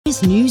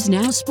News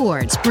Now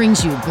Sports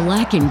brings you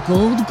Black and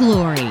Gold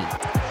Glory,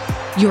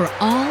 your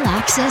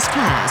all-access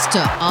pass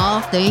to all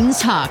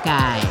things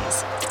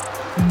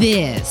Hawkeyes.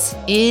 This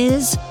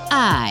is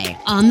Eye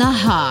on the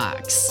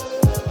Hawks.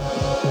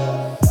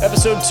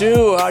 Episode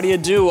 2, how do you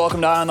do?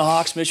 Welcome to Eye on the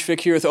Hawks. Mitch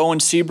Fick here with Owen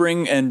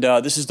Sebring, and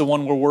this is the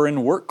one where we're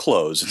in work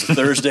clothes. It's a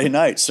Thursday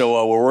night,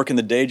 so we're working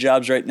the day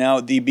jobs right now.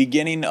 The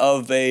beginning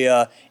of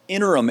a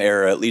interim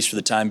era, at least for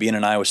the time being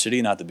in Iowa City.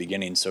 Not the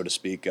beginning, so to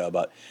speak.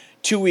 About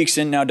 2 weeks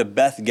in now to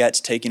Beth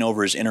Goetz taking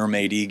over as interim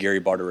AD. Gary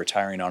Barta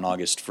retiring on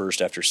August 1st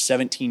after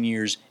 17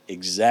 years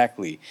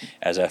exactly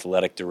as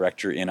athletic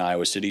director in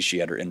Iowa City. She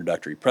had her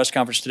introductory press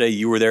conference today.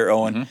 You were there,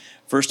 Owen. Mm-hmm.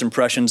 First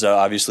impressions,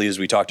 obviously, as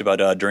we talked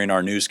about during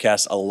our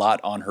newscast, a lot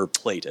on her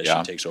plate as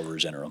she takes over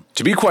as interim.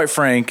 To be quite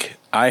frank,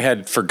 I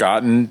had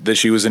forgotten that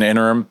she was an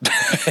interim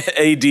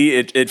AD.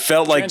 It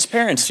felt like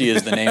transparency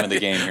is the name of the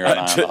game here on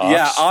Eye on the Hawks.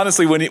 Yeah,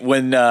 honestly,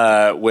 when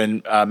Matt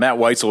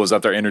Weitzel was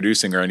up there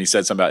introducing her and he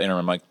said something about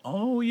interim, I'm like,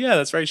 oh yeah,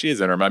 that's right, she is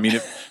interim. I mean,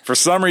 for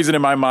some reason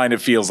in my mind, it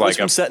feels like it's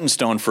been set in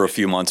stone for a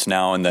few months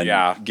now, and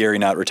then Gary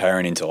not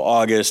retiring until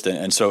August,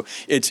 and so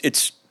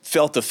it's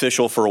felt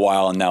official for a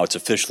while, and now it's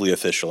officially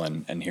official,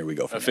 and here we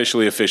go.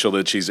 Officially official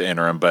that she's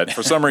interim, but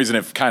for some reason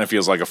it kind of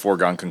feels like a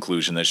foregone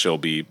conclusion that she'll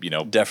be,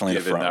 definitely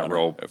the front that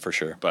role for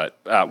sure. But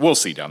we'll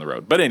see down the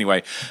road. But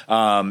anyway,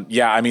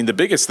 I mean, the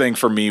biggest thing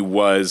for me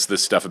was the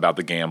stuff about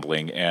the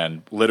gambling,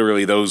 and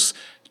literally those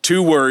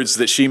two words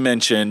that she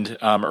mentioned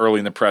early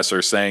in the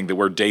presser, saying that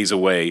we're days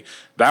away.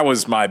 That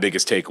was my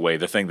biggest takeaway.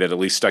 The thing that at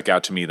least stuck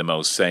out to me the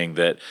most, saying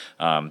that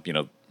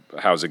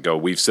how's it go?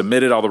 We've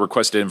submitted all the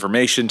requested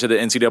information to the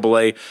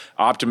NCAA,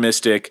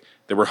 optimistic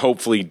that we're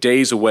hopefully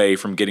days away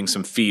from getting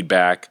some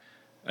feedback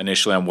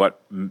initially on what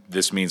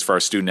this means for our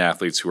student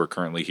athletes who are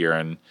currently here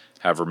and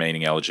have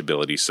remaining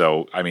eligibility.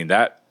 So, I mean,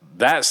 that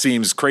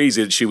seems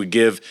crazy that she would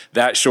give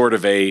that short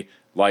of a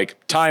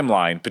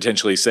timeline,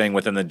 potentially saying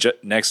within the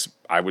next,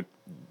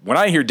 when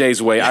I hear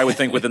days away, I would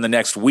think within the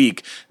next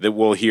week that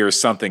we'll hear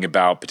something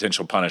about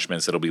potential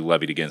punishments that'll be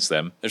levied against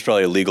them. There's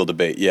probably a legal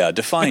debate. Yeah,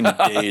 define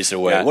days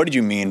away. Yeah. What did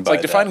you mean by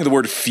that? Defining the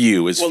word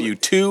few. Is few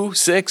 2,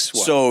 6?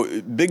 What?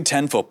 So Big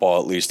Ten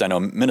football, at least, I know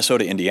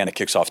Minnesota, Indiana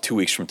kicks off 2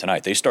 weeks from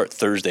tonight. They start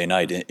Thursday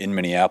night in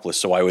Minneapolis.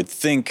 So I would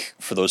think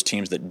for those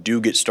teams that do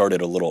get started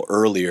a little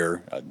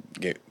earlier,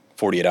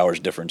 48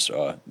 hours difference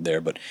there,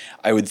 but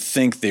I would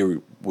think they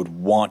would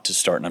want to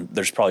start, and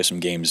there's probably some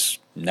games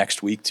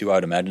next week too, I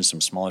would imagine,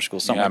 some smaller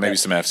schools. Maybe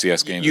some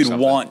FCS games. You'd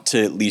want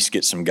to at least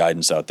get some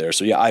guidance out there.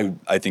 So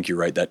I think you're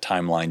right. That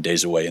timeline,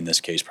 days away in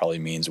this case, probably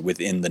means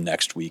within the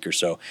next week or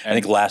so. And I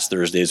think last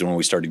Thursday is when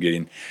we started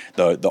getting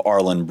the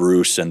Arlen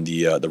Bruce and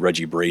the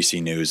Reggie Bracy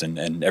news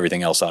and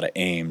everything else out of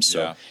Ames.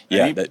 So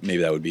maybe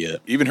that would be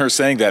it. Even her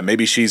saying that,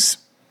 maybe she's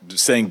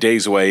saying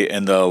days away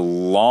and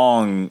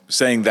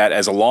saying that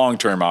as a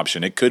long-term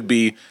option. It could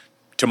be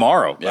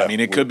tomorrow. Yeah, I mean,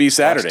 it could be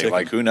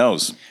Saturday. Who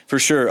knows? For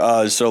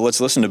sure. So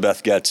let's listen to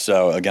Beth Goetz.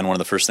 Again, one of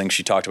the first things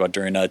she talked about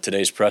during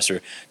today's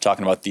presser,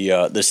 talking about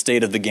the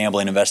state of the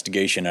gambling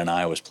investigation and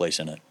Iowa's place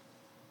in it.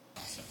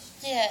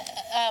 Yeah,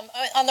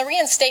 on the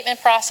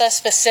reinstatement process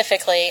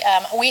specifically,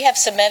 we have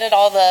submitted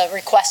all the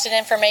requested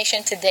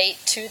information to date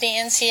to the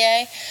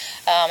NCAA,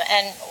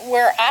 and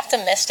we're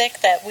optimistic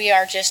that we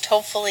are just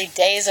hopefully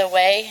days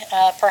away,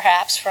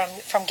 perhaps,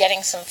 from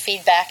getting some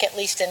feedback, at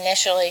least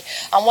initially,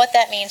 on what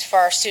that means for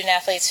our student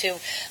athletes who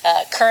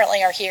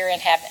currently are here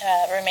and have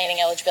remaining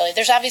eligibility.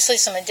 There's obviously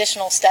some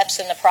additional steps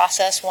in the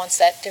process once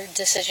that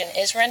decision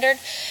is rendered,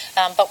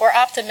 but we're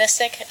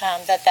optimistic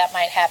that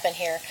might happen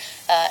here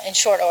in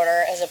short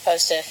order as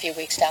opposed to a few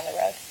weeks down the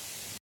road.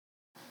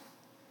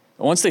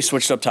 Once they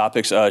switched up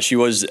topics, she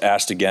was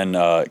asked again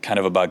kind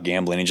of about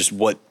gambling and just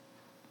what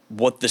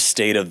the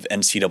state of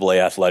NCAA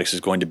athletics is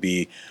going to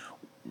be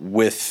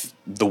with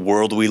the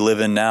world we live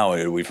in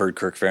now. We've heard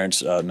Kirk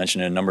Ferentz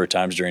mention it a number of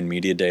times during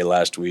Media Day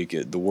last week.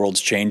 The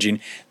world's changing.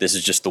 This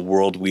is just the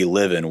world we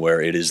live in,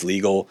 where it is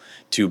legal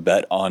to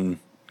bet on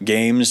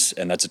games,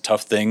 and that's a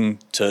tough thing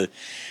to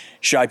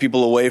shy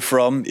people away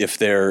from if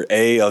they're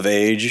A, of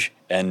age,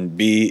 and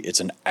B, it's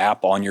an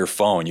app on your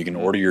phone. You can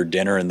order your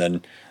dinner and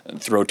then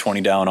throw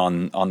 20 down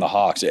on the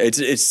Hawks.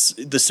 It's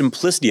the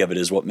simplicity of it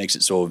is what makes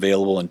it so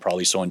available and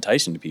probably so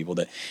enticing to people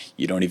that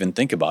you don't even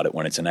think about it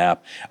when it's an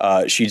app.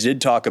 She did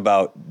talk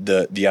about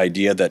the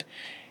idea that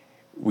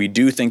we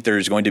do think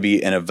there's going to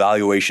be an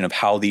evaluation of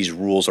how these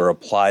rules are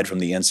applied from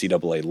the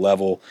NCAA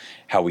level,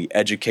 how we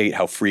educate,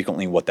 how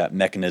frequently, what that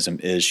mechanism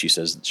is. She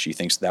says she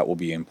thinks that will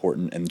be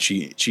important. And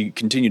she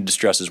continued to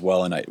stress as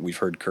well, and we've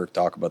heard Kirk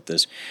talk about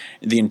this,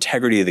 the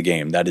integrity of the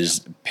game. That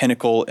is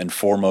pinnacle and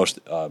foremost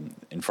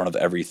in front of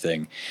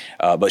everything.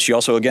 But she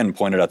also, again,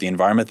 pointed out the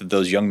environment that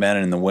those young men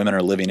and the women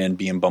are living in,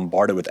 being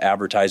bombarded with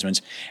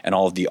advertisements and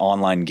all of the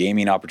online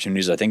gaming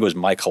opportunities. I think it was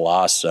Mike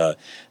Halas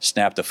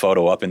snapped a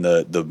photo up in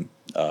the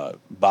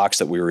box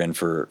that we were in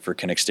for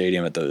Kinnick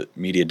Stadium at the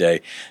media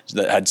day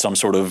that had some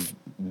sort of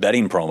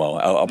betting promo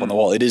up on the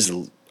wall. It is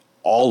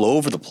all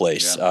over the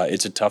place. Yeah.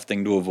 It's a tough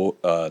thing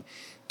to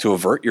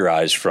avert your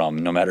eyes from,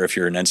 no matter if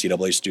you're an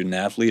NCAA student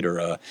athlete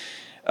or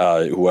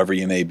whoever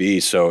you may be.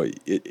 So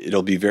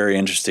it'll be very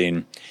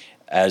interesting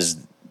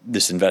as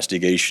this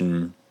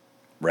investigation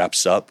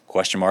wraps up,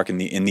 question mark, in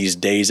these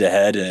days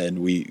ahead, and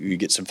we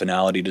get some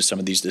finality to some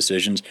of these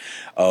decisions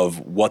of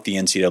what the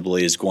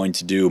NCAA is going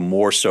to do,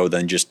 more so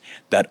than just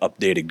that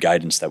updated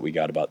guidance that we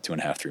got about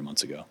 2.5-3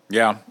 months ago.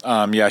 Yeah,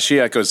 she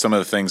echoes some of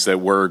the things that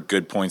were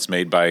good points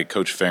made by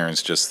Coach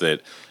Ferentz, just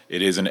that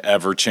it is an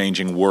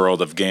ever-changing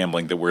world of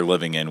gambling that we're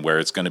living in, where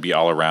it's going to be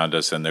all around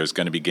us, and there's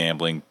going to be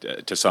gambling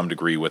to some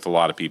degree with a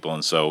lot of people.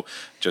 And so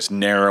just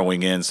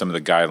narrowing in some of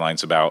the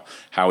guidelines about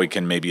how we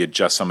can maybe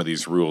adjust some of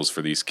these rules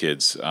for these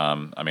kids.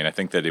 I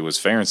think that it was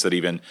Ferentz that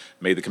even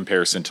made the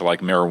comparison to like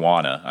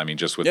marijuana. I mean,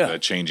 just with the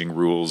changing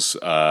rules,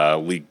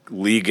 the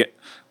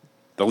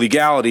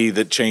legality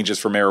that changes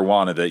for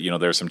marijuana, that,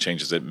 there are some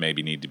changes that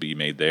maybe need to be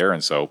made there.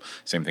 And so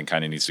same thing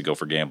kind of needs to go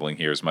for gambling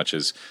here, as much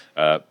as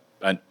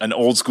an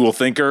old school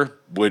thinker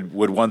would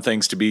want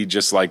things to be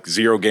just like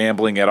zero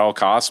gambling at all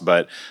costs.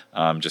 But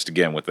just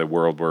again, with the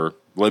world we're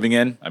living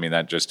in,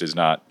 that just is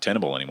not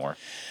tenable anymore.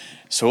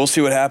 So we'll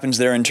see what happens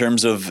there in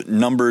terms of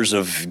numbers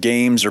of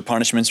games or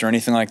punishments or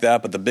anything like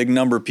that. But the big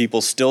number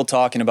people still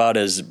talking about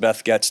as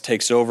Beth Goetz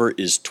takes over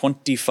is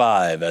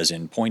 25, as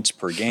in points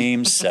per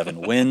game, 7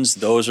 wins.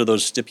 Those are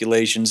those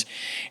stipulations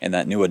and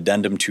that new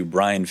addendum to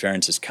Brian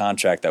Ferentz's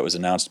contract that was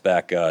announced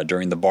back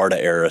during the Barta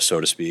era,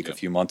 so to speak, a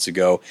few months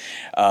ago.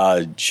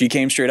 She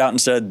came straight out and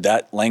said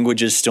that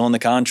language is still in the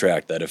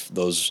contract, that if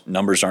those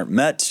numbers aren't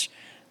met,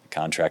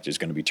 contract is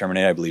going to be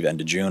terminated, I believe,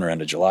 end of June or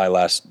end of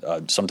July,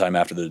 sometime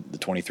after the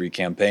 23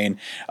 campaign.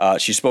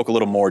 She spoke a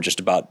little more just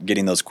about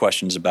getting those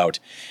questions about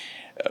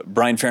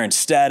Brian Ferentz's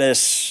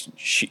status.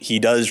 He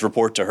does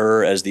report to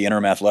her as the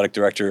interim athletic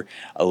director,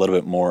 a little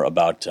bit more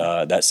about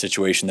that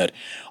situation that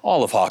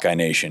all of Hawkeye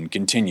Nation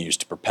continues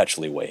to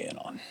perpetually weigh in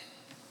on.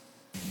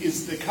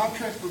 Is the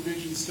contract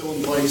provision still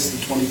in place,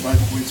 the 25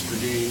 points per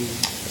game?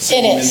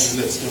 It is. Is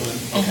that still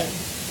in? Okay.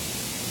 Mm-hmm.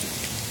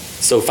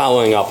 So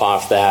following up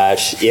off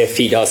that, if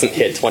he doesn't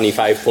hit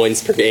 25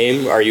 points per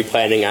game, are you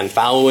planning on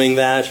following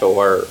that,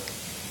 or?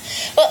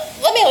 Well,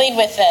 let me lead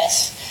with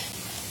this.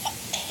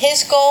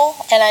 His goal,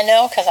 and I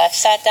know because I've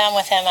sat down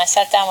with him, I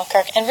sat down with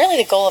Kirk, and really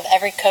the goal of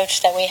every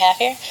coach that we have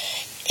here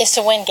is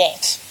to win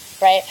games,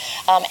 right?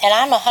 And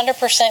I'm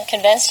 100%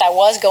 convinced, I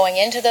was going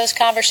into those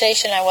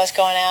conversations, I was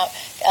going out,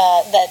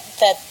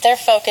 that their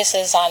focus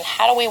is on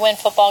how do we win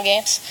football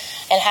games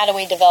and how do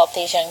we develop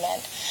these young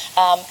men.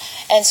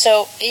 And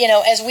so,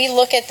 as we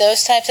look at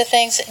those types of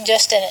things,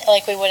 just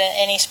like we would in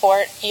any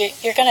sport,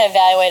 you're going to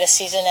evaluate a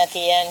season at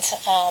the end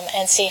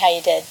and see how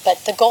you did.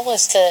 But the goal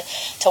is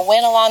to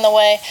win along the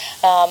way.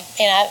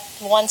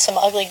 I've won some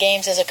ugly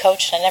games as a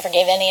coach, and I never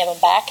gave any of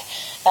them back.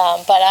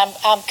 But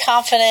I'm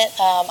confident.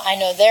 I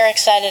know they're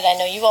excited. I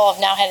know you all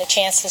have now had a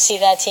chance to see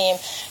that team.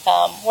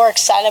 We're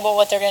excited about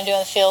what they're going to do in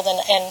the field,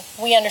 and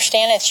we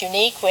understand it's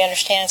unique. We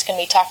understand it's going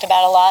to be talked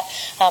about a lot,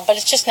 but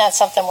it's just not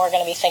something we're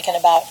going to be thinking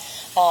about,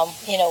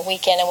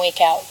 week in and week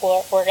out.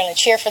 We're going to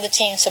cheer for the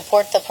team,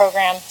 support the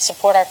program,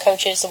 support our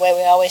coaches the way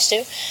we always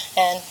do,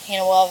 and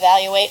we'll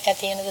evaluate at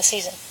the end of the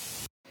season.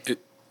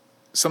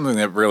 Something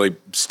that really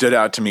stood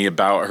out to me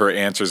about her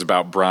answers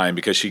about Brian,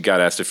 because she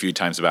got asked a few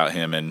times about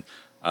him, and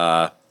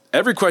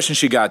every question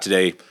she got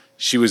today,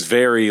 she was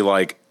very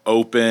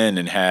open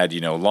and had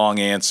long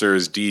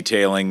answers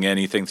detailing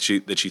anything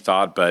that she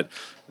thought. But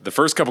the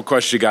first couple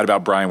questions she got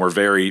about Brian were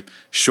very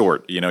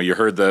short. You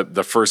heard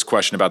the first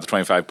question about the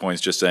 25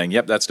 points, just saying,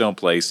 yep, that's still in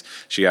place.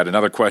 She had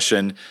another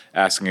question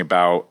asking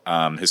about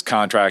his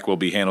contract will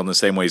be handled in the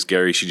same way as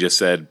Gary. She just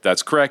said,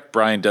 that's correct.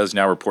 Brian does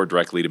now report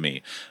directly to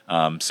me.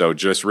 So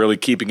just really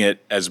keeping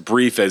it as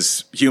brief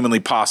as humanly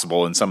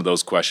possible in some of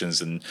those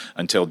questions, and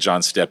until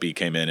John Steppe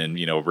came in and,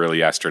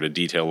 really asked her to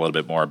detail a little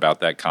bit more about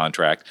that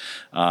contract.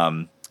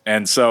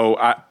 And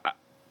so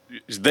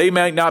they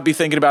might not be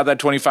thinking about that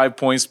 25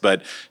 points,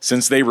 but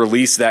since they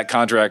released that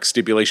contract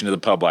stipulation to the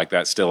public,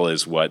 that still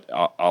is what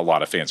a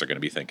lot of fans are going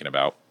to be thinking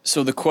about.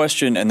 So the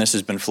question, and this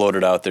has been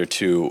floated out there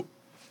too,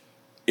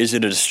 is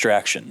it a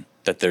distraction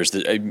that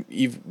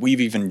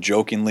we've even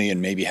jokingly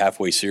and maybe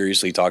halfway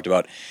seriously talked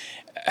about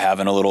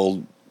having a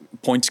little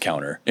points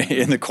counter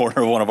in the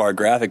corner of one of our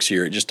graphics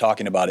here, just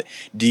talking about it.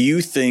 Do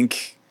you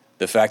think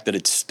the fact that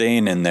it's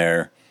staying in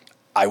there,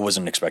 I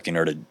wasn't expecting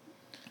her to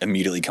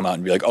immediately come out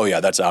and be like, oh yeah,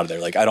 that's out of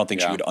there. I don't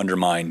think she would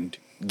undermine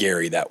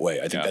Gary that way.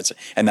 I think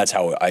that's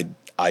how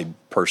I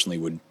personally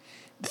would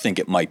think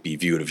it might be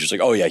viewed, of just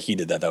oh yeah, he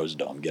did that. That was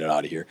dumb. Get it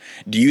out of here.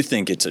 Do you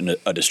think it's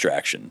a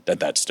distraction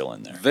that's still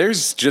in there?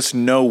 There's just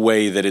no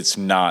way that it's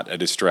not a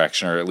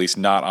distraction, or at least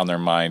not on their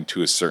mind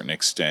to a certain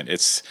extent.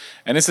 It's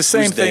the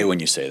same Who's thing they when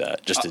you say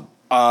that. Just you think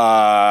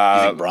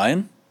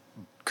Brian?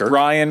 Kirk?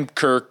 Brian,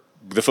 Kirk,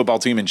 the football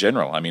team in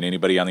general.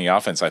 Anybody on the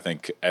offense, I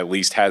think, at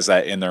least has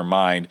that in their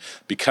mind,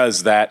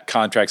 because that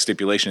contract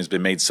stipulation has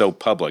been made so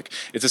public.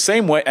 It's the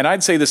same way, and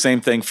I'd say the same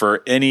thing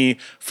for any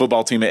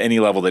football team at any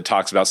level that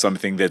talks about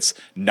something that's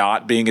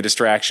not being a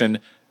distraction.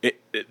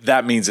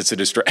 that means it's a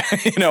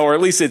distraction, or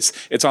at least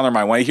it's on their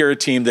mind. When I hear a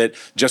team that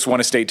just won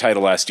a state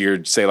title last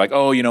year say like,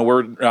 oh,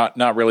 we're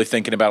not really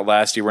thinking about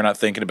last year. We're not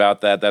thinking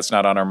about that. That's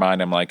not on our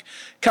mind. I'm like,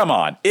 come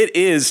on. It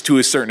is to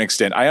a certain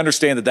extent. I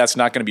understand that that's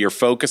not going to be your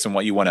focus and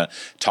what you want to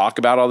talk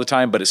about all the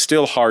time, but it's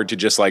still hard to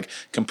just like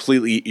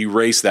completely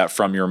erase that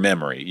from your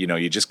memory.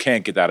 You just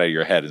can't get that out of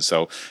your head. And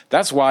so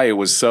that's why it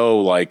was so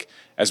like,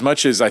 as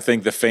much as I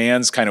think the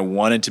fans kind of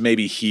wanted to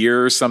maybe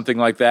hear something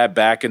like that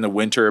back in the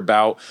winter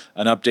about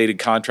an updated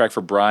contract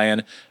for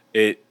Brian,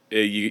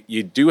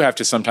 you do have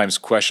to sometimes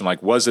question,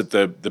 like, was it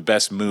the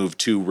best move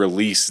to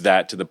release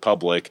that to the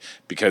public?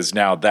 Because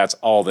now that's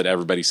all that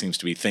everybody seems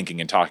to be thinking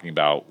and talking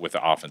about with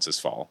the offense this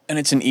fall. And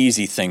it's an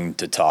easy thing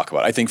to talk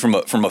about. I think from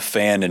a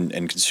fan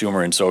and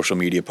consumer and social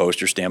media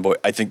poster standpoint,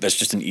 I think that's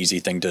just an easy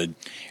thing to,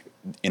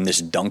 in this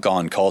dunk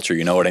on culture,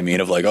 you know what I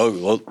mean? Of like, oh,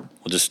 well,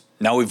 we'll just,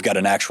 now we've got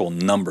an actual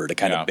number to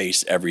kind of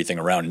base everything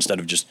around instead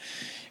of just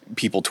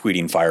people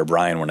tweeting fire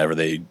Brian whenever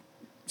they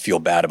feel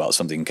bad about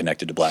something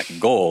connected to black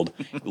and gold.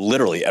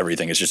 Literally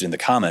everything is just in the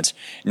comments.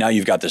 Now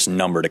you've got this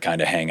number to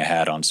kind of hang a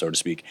hat on, so to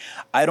speak.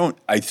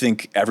 I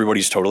think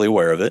everybody's totally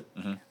aware of it.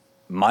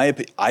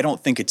 Mm-hmm. I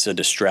don't think it's a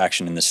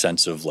distraction in the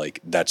sense of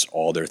like, that's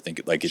all they're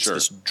thinking. Like it's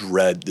this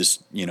dread,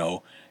 this,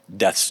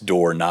 death's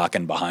door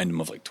knocking behind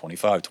them of like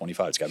 25,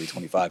 it's got to be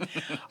 25.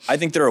 I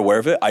think they're aware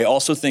of it. I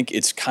also think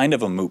it's kind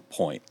of a moot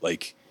point.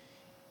 Like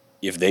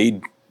if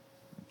they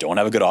don't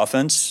have a good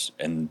offense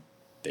and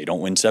they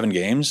don't win 7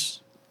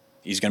 games,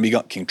 he's going to be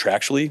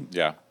contractually.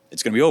 Yeah,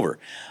 it's going to be over.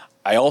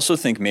 I also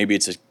think maybe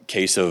it's a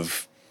case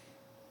of,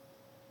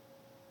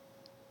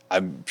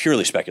 I'm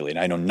purely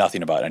speculating. I know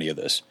nothing about any of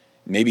this.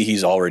 Maybe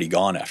he's already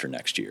gone after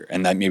next year,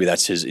 and maybe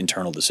that's his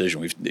internal decision.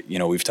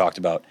 We've talked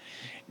about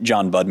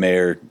John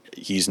Budmayer.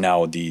 He's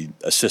now the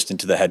assistant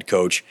to the head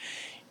coach.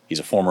 He's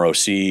a former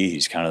OC.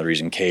 He's kind of the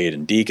reason Cade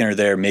and Deacon are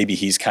there. Maybe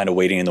he's kind of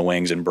waiting in the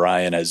wings, and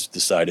Brian has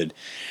decided,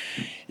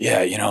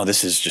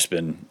 this has just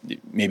been,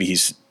 maybe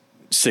he's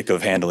sick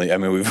of handling. I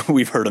mean,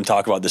 we've heard him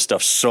talk about this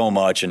stuff so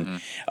much,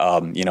 and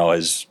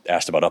has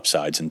asked about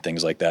upsides and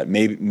things like that.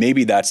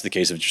 Maybe that's the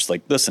case of just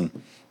like,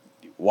 listen,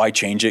 why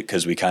change it?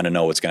 Because we kind of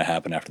know what's going to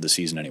happen after the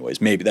season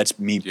anyways. Maybe that's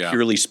me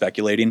purely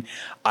speculating.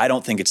 I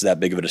don't think it's that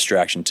big of a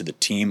distraction to the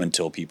team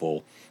until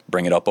people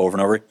bring it up over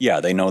and over. Yeah,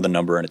 they know the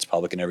number and it's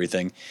public and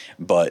everything.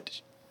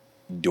 But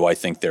do I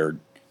think they're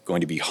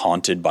going to be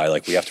haunted by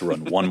like, we have to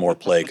run one more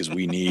play because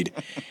we're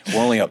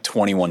only up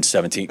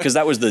 21-17? Because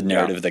that was the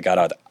narrative that got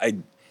out.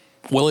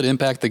 Will it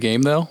impact the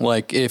game though?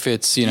 Like if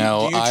it's, do you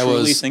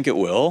truly think it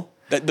will?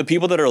 The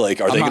people that are like,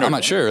 are they going to? I'm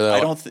not sure though.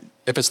 I don't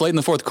if it's late in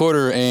the fourth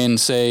quarter and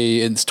say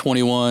it's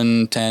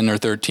 21-10 or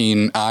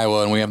 13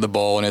 Iowa and we have the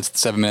ball and it's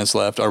 7 minutes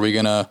left, are we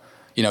going to,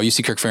 you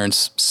see Kirk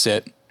Ferentz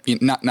sit,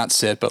 not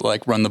sit, but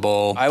like run the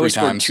ball Iowa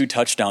 3 times. Scored 2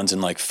 touchdowns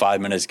in like 5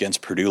 minutes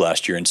against Purdue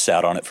last year and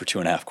sat on it for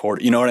 2.5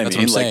 quarters. You know what I mean? That's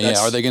what I'm saying.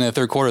 Yeah. Are they going to,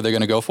 third quarter, they're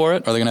going to go for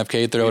it? Are they going to have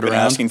Cade throw it around? We've been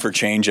asking for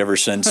change ever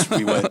since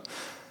we went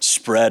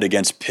spread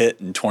against Pitt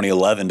in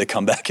 2011 to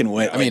come back and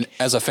win. I mean,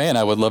 as a fan,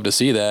 I would love to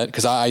see that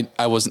because I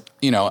was,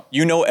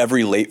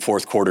 every late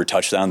fourth quarter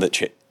touchdown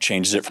that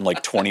changes it from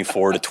like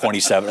 24 to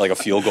 27, like a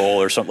field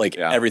goal or something. Like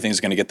everything's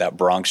going to get that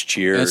Bronx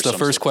cheer. And it's the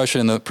first question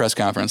in the press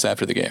conference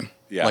after the game.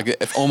 Yeah. Like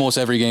if almost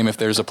every game, if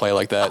there's a play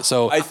like that.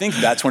 So I think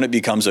that's when it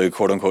becomes a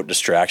quote unquote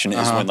distraction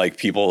is when like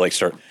people like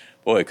start,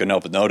 boy, I couldn't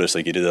help but notice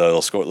like you did that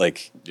little score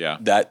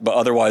that. But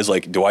otherwise,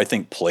 like, do I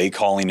think play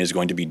calling is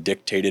going to be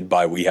dictated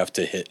by we have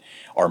to hit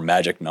our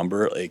magic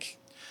number? Like,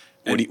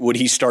 would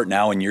he start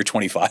now in year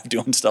 25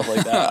 doing stuff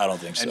like that? I don't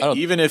think so. And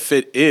even if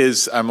it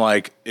is, I'm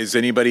like, is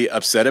anybody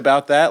upset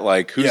about that?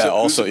 Like, who's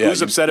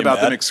upset about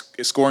them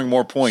scoring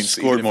more points?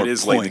 Even if it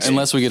is late.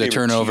 Unless we get a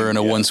turnover in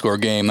a 1-score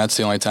game, that's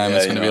the only time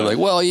it's going to be like,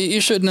 well, you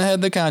shouldn't have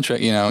had the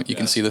contract. You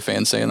can see the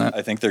fans saying that.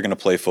 I think they're going to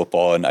play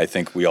football, and I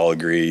think we all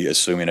agree,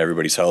 assuming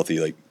everybody's healthy,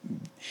 like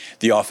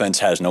the offense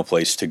has no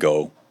place to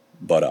go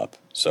but up.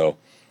 So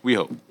we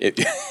hope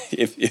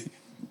if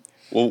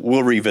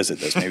We'll revisit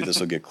this. Maybe this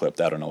will get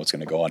clipped. I don't know what's going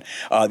to go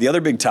on. The other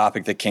big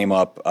topic that came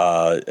up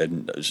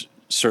and has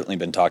certainly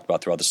been talked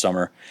about throughout the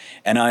summer,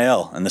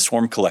 NIL and the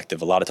Swarm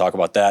Collective. A lot of talk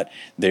about that.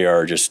 They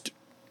are just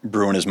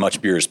brewing as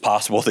much beer as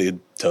possible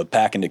to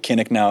pack into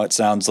Kinnick now, it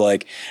sounds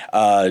like.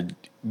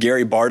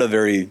 Gary Barta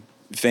very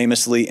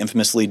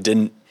infamously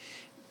didn't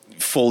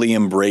fully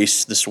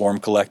embrace the Swarm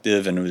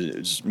Collective and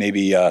was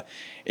maybe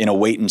in a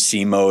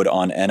wait-and-see mode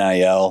on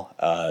NIL.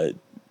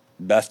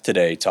 Beth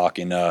today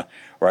talking to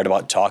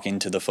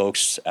the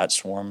folks at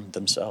Swarm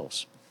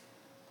themselves.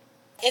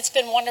 It's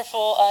been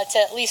wonderful to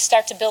at least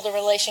start to build a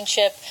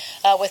relationship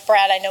with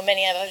Brad. I know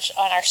many of us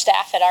on our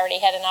staff had already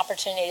had an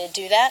opportunity to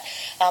do that.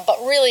 But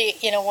really,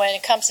 when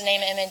it comes to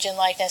name, image, and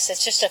likeness,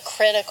 it's just a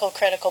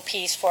critical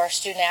piece for our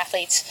student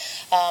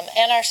athletes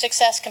and our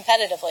success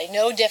competitively.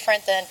 No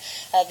different than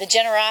the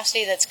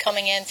generosity that's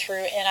coming in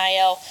through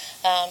NIL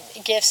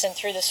gifts and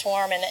through the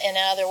Swarm and in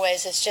other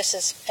ways. It's just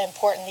as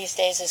important these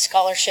days as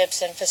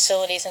scholarships and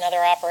facilities and other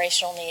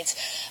operational needs.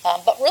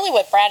 But really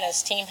what Brad and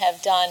his team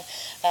have done,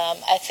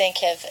 I think,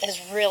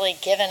 has really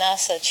given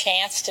us a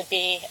chance to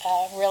be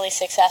really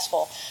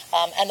successful.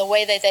 And the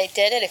way that they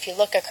did it, if you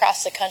look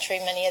across the country,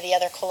 many of the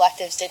other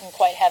collectives didn't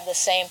quite have the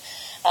same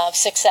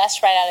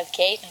success right out of the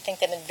gate. I think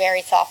they've been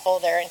very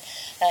thoughtful.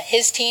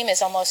 His team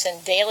is almost in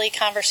daily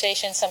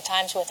conversation,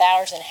 sometimes with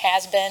ours, and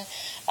has been.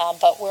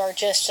 But we're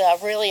just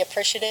really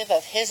appreciative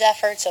of his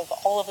efforts, of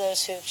all of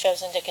those who've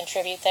chosen to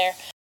contribute there.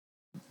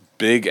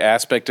 Big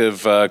aspect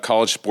of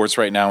college sports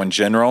right now in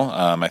general.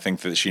 I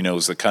think that she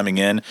knows that coming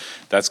in,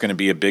 that's going to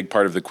be a big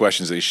part of the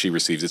questions that she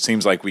receives. It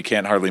seems like we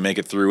can't hardly make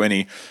it through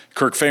any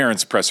Kirk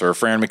Ferentz presser or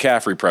Fran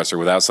McCaffrey presser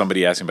without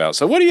somebody asking about,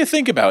 so what do you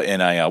think about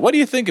NIL? What do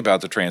you think about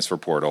the transfer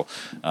portal?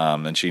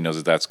 And she knows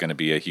that that's going to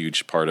be a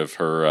huge part of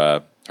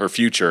her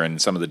future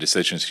and some of the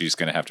decisions she's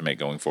going to have to make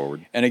going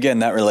forward. And again,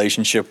 that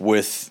relationship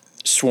with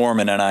Swarm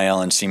and NIL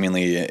and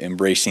seemingly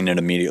embracing it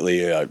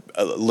immediately, a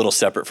little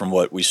separate from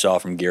what we saw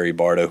from Gary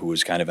Barta, who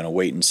was kind of in a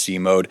wait-and-see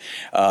mode.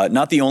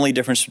 Not the only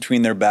difference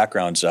between their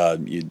backgrounds.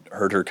 You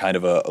heard her kind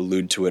of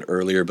allude to it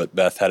earlier, but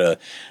Beth had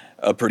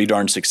a pretty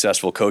darn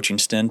successful coaching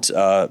stint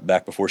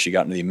back before she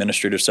got into the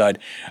administrative side.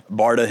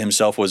 Barta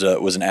himself was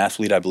an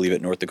athlete, I believe,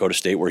 at North Dakota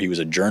State, where he was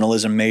a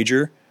journalism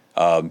major.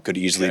 Could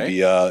easily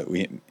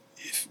be...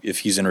 If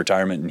he's in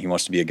retirement and he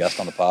wants to be a guest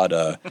on the pod,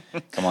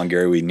 come on,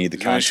 Gary, we need the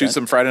content. Shoot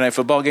some Friday night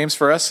football games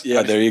for us?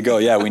 Yeah, there you go.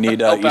 Yeah, we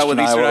need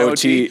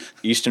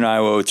Eastern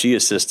Iowa OT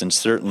assistance,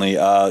 certainly.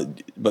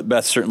 But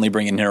Beth certainly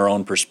bringing her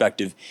own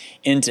perspective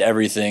into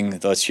everything.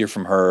 Let's hear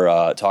from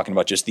her talking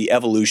about just the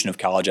evolution of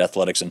college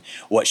athletics and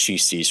what she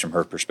sees from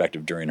her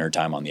perspective during her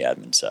time on the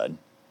admin side.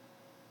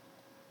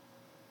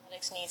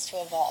 Athletics needs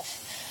to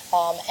evolve.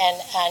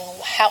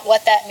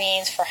 What that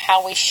means for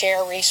how we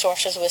share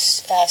resources with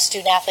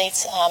student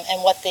athletes,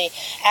 and what the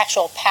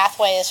actual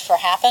pathway is for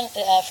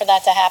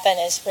that to happen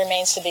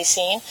remains to be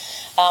seen.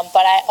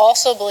 But I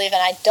also believe,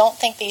 and I don't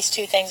think these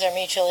two things are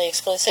mutually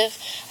exclusive,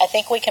 I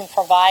think we can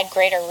provide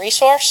greater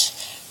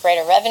resource,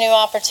 greater revenue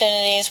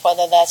opportunities,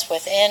 whether that's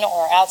within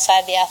or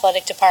outside the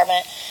athletic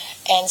department,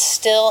 and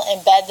still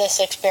embed this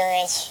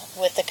experience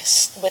with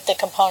the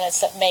components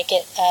that make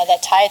it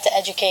that tie it to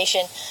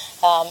education,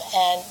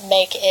 and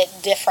make it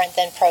different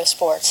than pro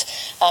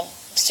sports.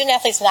 Student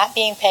athletes not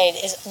being paid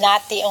is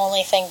not the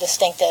only thing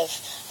distinctive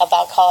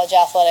about college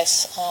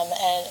athletics,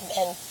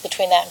 and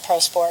between that and pro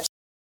sports.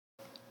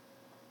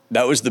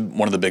 That was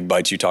one of the big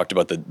bites you talked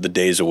about, the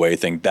days away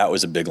thing. That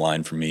was a big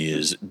line for me,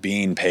 is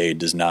being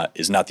paid is not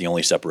the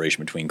only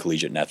separation between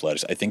collegiate and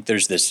athletics. I think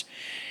there's this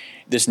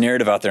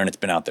narrative out there, and it's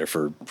been out there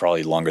for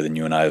probably longer than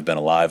you and I have been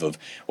alive, of,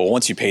 well,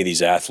 once you pay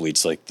these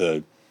athletes, like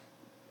the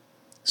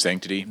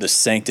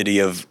sanctity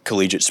of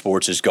collegiate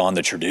sports is gone,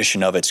 the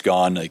tradition of it's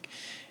gone. Like,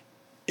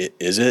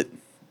 is it?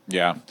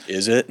 Yeah.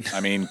 Is it? I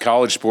mean,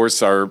 college sports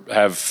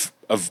have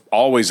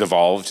always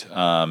evolved,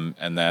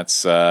 and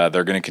that's they're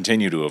going to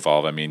continue to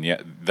evolve. I mean,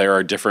 yeah, there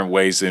are different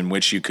ways in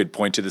which you could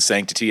point to the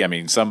sanctity. I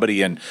mean,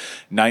 somebody in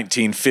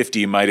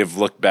 1950 might have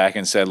looked back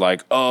and said,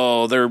 like,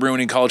 oh, they're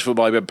ruining college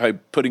football by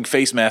putting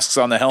face masks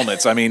on the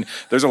helmets. I mean,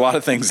 there's a lot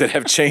of things that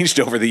have changed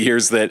over the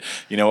years that,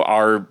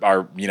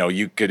 are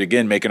you could,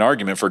 again, make an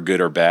argument for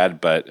good or bad,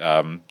 but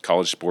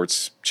college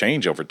sports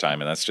change over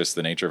time, and that's just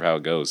the nature of how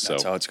it goes.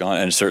 That's how it's gone.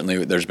 And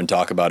certainly there's been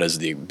talk about, as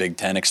the Big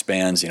Ten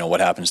expands, what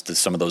happens to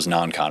some of those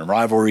non-con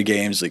rivalry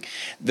games. Like,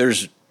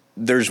 there's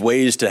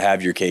ways to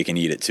have your cake and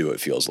eat it too, it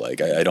feels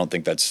like. I don't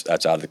think that's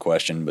out of the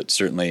question, but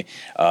certainly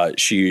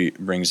she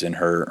brings in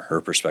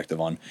her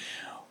perspective on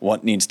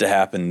what needs to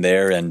happen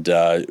there, and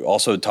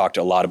also talked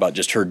a lot about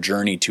just her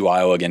journey to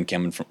Iowa, again,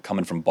 coming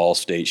from Ball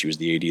State. She was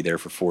the AD there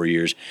for 4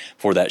 years.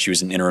 Before that, she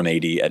was an interim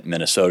AD at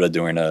Minnesota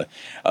during a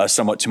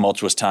somewhat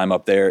tumultuous time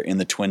up there in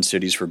the Twin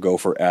Cities for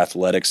Gopher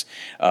Athletics.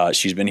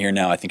 She's been here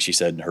now, I think she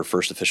said her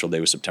first official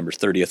day was September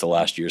 30th of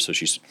last year, so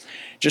she's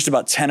just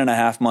about 10 and a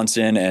half months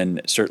in,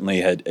 and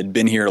certainly had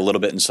been here a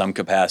little bit in some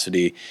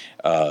capacity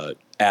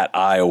at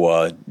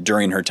Iowa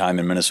during her time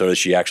in Minnesota.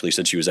 She actually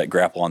said she was at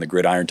Grapple on the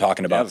Gridiron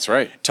talking about that's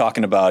right.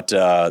 Talking about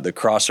the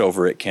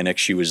crossover at Kinnick.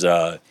 She was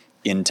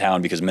in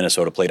town because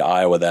Minnesota played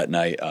Iowa that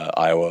night.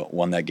 Iowa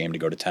won that game to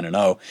go to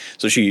 10-0.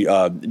 So she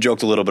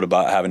joked a little bit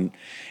about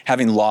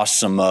having lost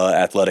some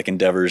athletic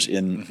endeavors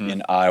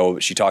in Iowa.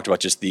 But she talked about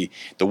just the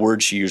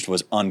word she used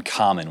was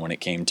uncommon when it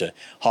came to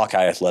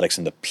Hawkeye athletics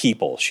and the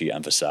people she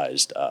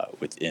emphasized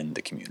within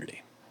the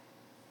community.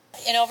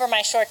 Over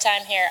my short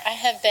time here, I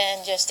have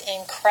been just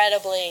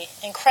incredibly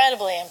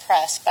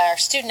impressed by our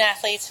student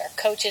athletes, our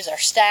coaches, our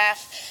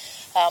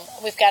staff.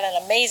 We've got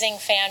an amazing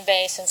fan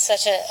base and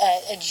such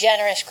a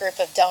generous group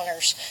of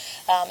donors.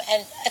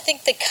 And I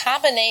think the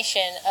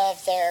combination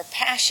of their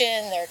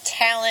passion, their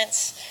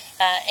talents,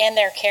 and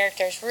their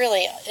characters,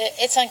 really,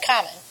 it's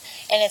uncommon.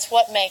 And it's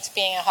what makes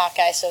being a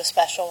Hawkeye so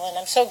special. And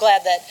I'm so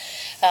glad that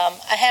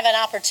I have an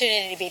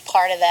opportunity to be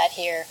part of that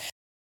here.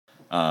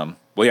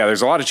 Well, yeah,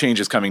 there's a lot of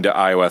changes coming to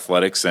Iowa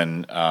athletics,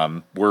 and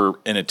we're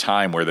in a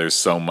time where there's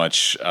so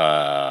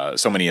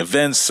many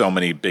events, so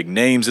many big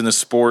names in the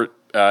sport,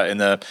 in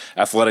the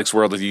athletics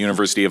world at the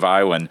University of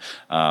Iowa,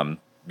 and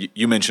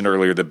you mentioned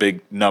earlier the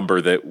big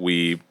number that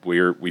we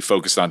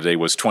focused on today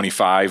was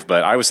 25,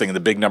 but I was thinking the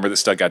big number that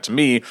stuck out to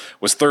me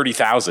was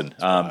 30,000.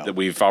 That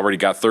we've already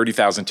got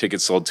 30,000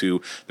 tickets sold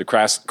to the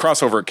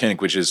crossover at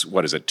Kinnick, which is,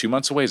 what is it, 2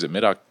 months away? Is it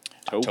mid-October?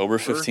 October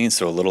 15th,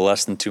 so a little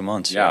less than 2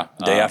 months. Yeah.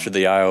 Day after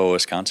the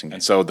Iowa-Wisconsin game.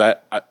 And so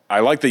that I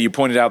like that you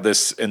pointed out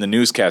this in the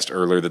newscast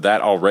earlier,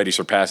 that already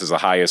surpasses the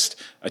highest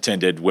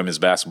attended women's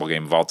basketball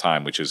game of all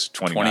time, which is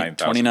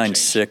 29,000.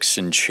 29.6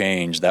 and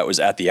change. That was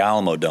at the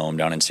Alamo Dome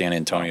down in San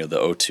Antonio, the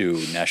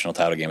 0-2 national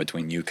title game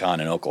between UConn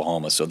and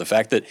Oklahoma. So the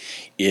fact that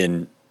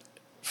in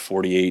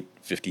 48,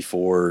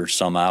 54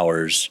 some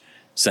hours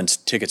since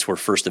tickets were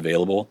first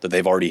available, that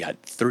they've already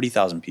had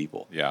 30,000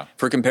 people. Yeah.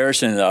 For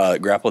comparison,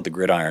 Grapple at the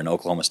Gridiron,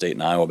 Oklahoma State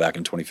and Iowa back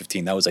in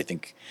 2015, that was, I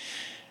think,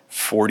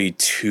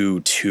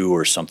 42-2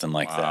 or something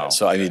like that.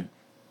 So, I mean,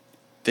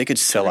 they could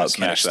sell out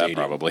Kinnick Stadium.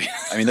 Probably.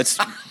 I mean, that's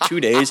 2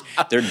 days.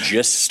 They're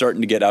just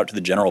starting to get out to the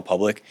general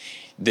public.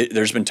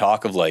 There's been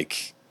talk of,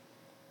 like,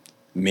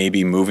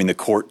 maybe moving the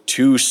court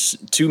to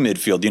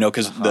midfield,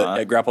 because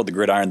at Grapple at the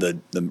Gridiron, the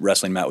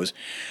wrestling mat was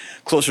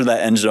closer to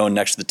that end zone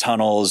next to the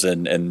tunnels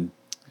and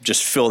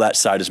just fill that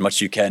side as much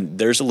as you can.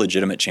 There's a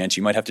legitimate chance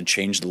you might have to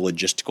change the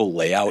logistical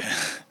layout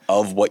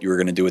of what you were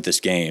going to do with this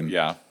game.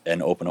 Yeah.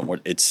 And open up more.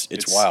 It's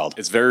wild.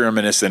 It's very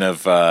reminiscent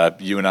of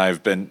you and I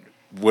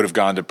would have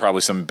gone to probably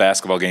some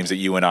basketball games at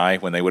UNI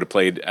when they would have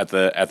played at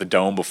the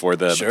Dome before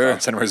the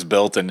center was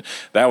built, and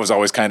that was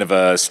always kind of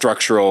a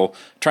structural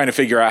trying to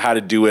figure out how to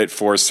do it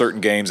for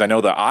certain games. I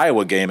know the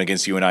Iowa game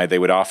against UNI, they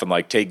would often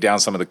like take down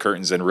some of the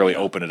curtains and really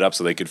open it up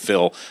so they could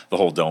fill the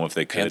whole dome if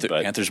they could.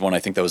 Panthers won, I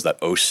think that was that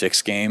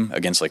 06 game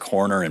against like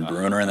Horner and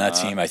Bruner in that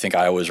team. I think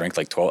Iowa was ranked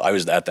like 12. I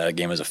was at that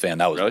game as a fan.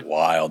 That was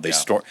wild. They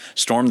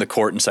stormed the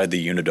court inside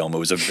the Unidome. It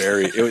was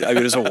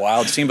it was a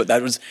wild scene, but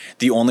that was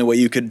the only way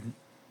you could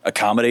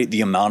accommodate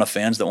the amount of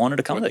fans that wanted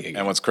to come to the game.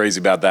 And what's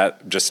crazy about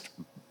that, just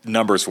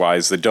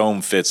numbers-wise, the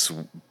Dome fits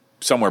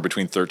somewhere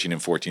between 13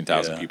 and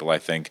 14,000 people, I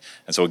think.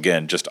 And so,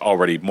 again, just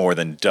already more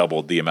than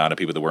doubled the amount of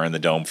people that were in the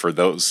Dome. For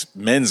those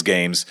men's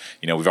games,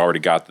 we've already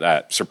got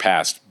that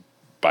surpassed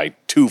by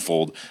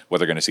twofold what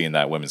they're going to see in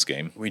that women's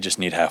game. We just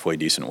need halfway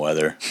decent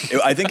weather.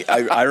 I think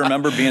I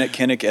remember being at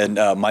Kinnick,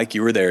 and Mike,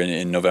 you were there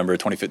in November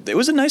 25th. It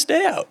was a nice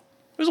day out.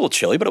 It was a little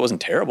chilly, but it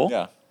wasn't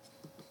terrible.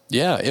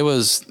 Yeah, it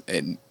was...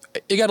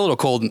 It got a little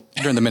cold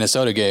during the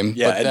Minnesota game,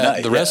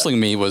 but the wrestling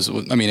meet was,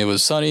 it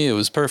was sunny. It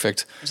was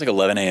perfect. It was like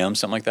 11 a.m.,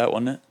 something like that,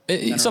 wasn't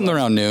it? Something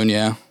around noon,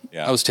 yeah.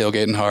 I was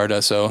tailgating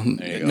hard, so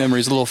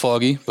memory's a little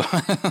foggy.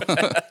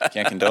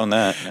 Can't condone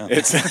that. No.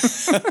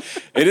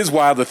 It is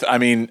wild.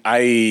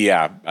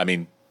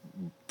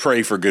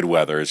 Pray for good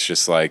weather. It's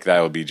just like,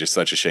 that would be just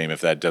such a shame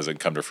if that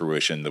doesn't come to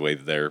fruition the way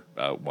that they're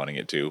wanting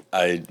it to.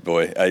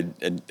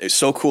 It's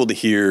so cool to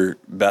hear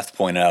Beth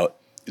point out.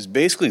 It's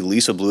basically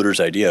Lisa Bluter's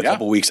idea a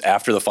couple weeks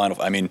after the final.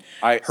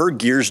 Her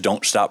gears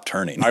don't stop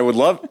turning.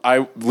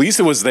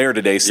 Lisa was there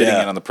today sitting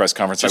in on the press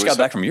conference. Just got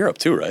back from Europe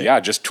too, right? Yeah,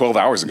 just 12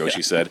 hours ago,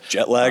 she said.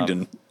 Jet lagged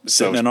and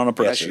sitting in on a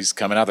presser. Yeah, she's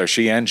coming out there.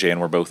 She and Jan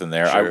were both in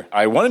there. Sure.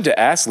 I wanted to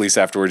ask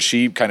Lisa afterwards.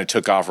 She kind of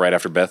took off right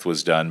after Beth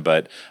was done,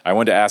 but I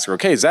wanted to ask her,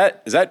 okay, is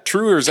that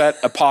true or is that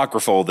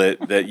apocryphal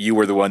that you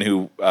were the one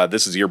who,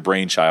 this is your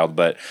brainchild?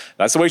 But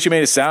that's the way she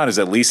made it sound, is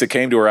that Lisa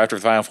came to her after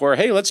the Final Four,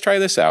 hey, let's try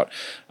this out.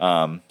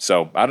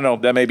 So I don't know.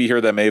 That may be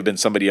her. That may have been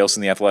somebody else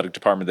in the athletic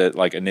department that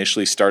like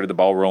initially started the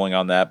ball rolling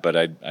on that, but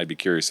I'd be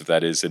curious if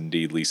that is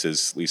indeed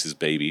Lisa's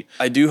baby.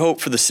 I do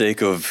hope for the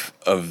sake of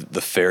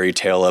the fairy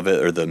tale of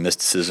it or the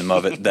mysticism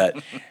of it that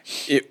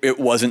it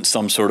wasn't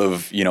some sort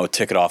of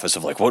ticket office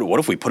of like what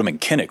if we put him in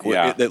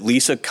Kinnick? That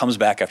Lisa comes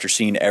back after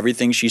seeing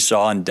everything she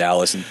saw in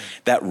Dallas, and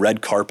that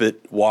red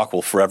carpet walk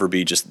will forever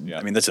be just.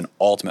 That's an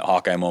ultimate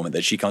Hawkeye moment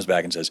that she comes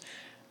back and says,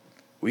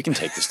 we can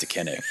take this to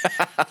Kinnick.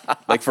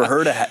 Like for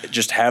her to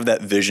just have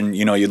that vision,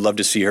 you'd love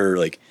to see her,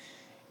 like,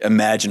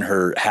 imagine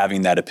her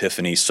having that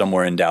epiphany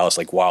somewhere in Dallas,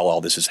 like while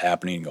all this is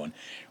happening, and going,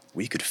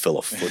 we could fill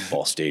a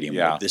football stadium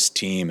with this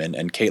team.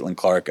 And Caitlin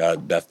Clark,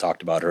 Beth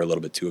talked about her a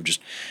little bit too, of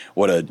just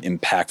what an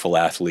impactful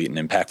athlete and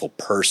impactful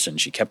person.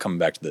 She kept coming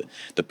back to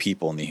the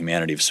people and the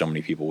humanity of so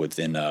many people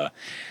within the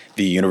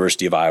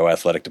University of Iowa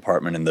athletic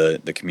department and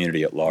the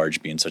community at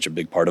large being such a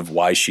big part of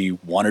why she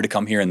wanted to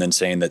come here, and then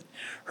saying that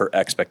her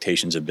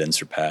expectations have been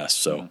surpassed.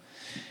 So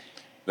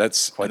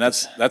that's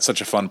such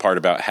a fun part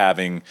about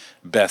having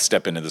Beth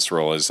step into this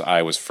role as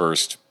Iowa's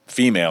first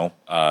female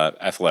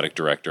athletic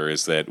director,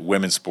 is that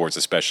women's sports,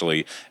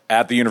 especially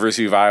at the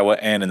University of Iowa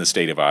and in the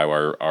state of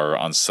Iowa, are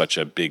on such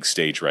a big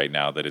stage right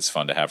now that it's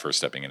fun to have her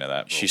stepping into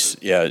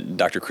that.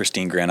 Dr.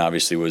 Christine Grant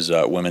obviously was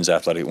women's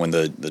athletic when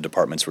the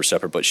departments were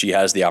separate, but she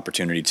has the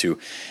opportunity to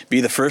be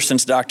the first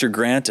since Dr.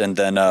 Grant, and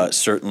then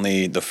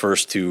certainly the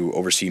first to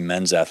oversee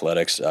men's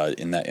athletics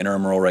in that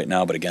interim role right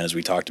now. But again, as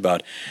we talked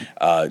about,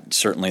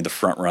 certainly the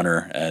front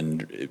runner,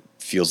 and it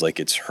feels like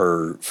it's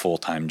her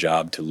full-time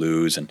job to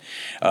lose. And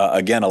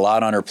again, a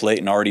lot on her plate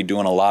and already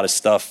doing a lot of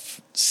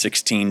stuff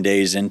 16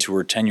 days into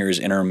her tenure as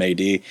interim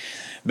AD.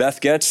 Beth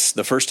Goetz,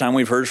 the first time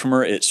we've heard from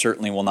her, it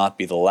certainly will not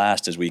be the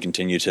last as we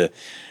continue to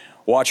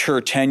watch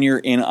her tenure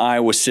in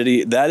Iowa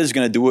City. That is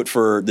going to do it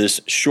for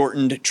this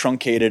shortened,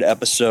 truncated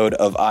episode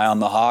of Eye on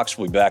the Hawks.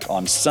 We'll be back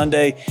on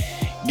Sunday.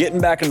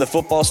 Getting back into the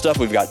football stuff,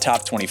 we've got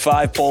top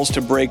 25 polls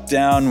to break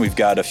down. We've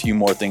got a few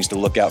more things to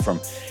look out from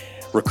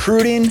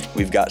recruiting.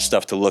 We've got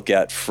stuff to look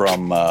at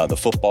from the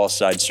football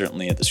side,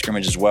 certainly at the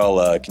scrimmage as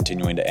well,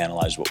 continuing to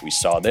analyze what we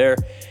saw there.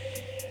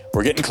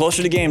 We're getting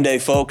closer to game day,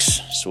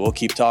 folks, so we'll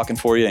keep talking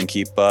for you and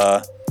keep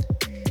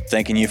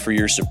thanking you for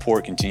your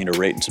support. Continue to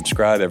rate and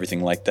subscribe,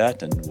 everything like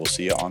that, and we'll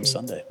see you on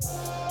Sunday.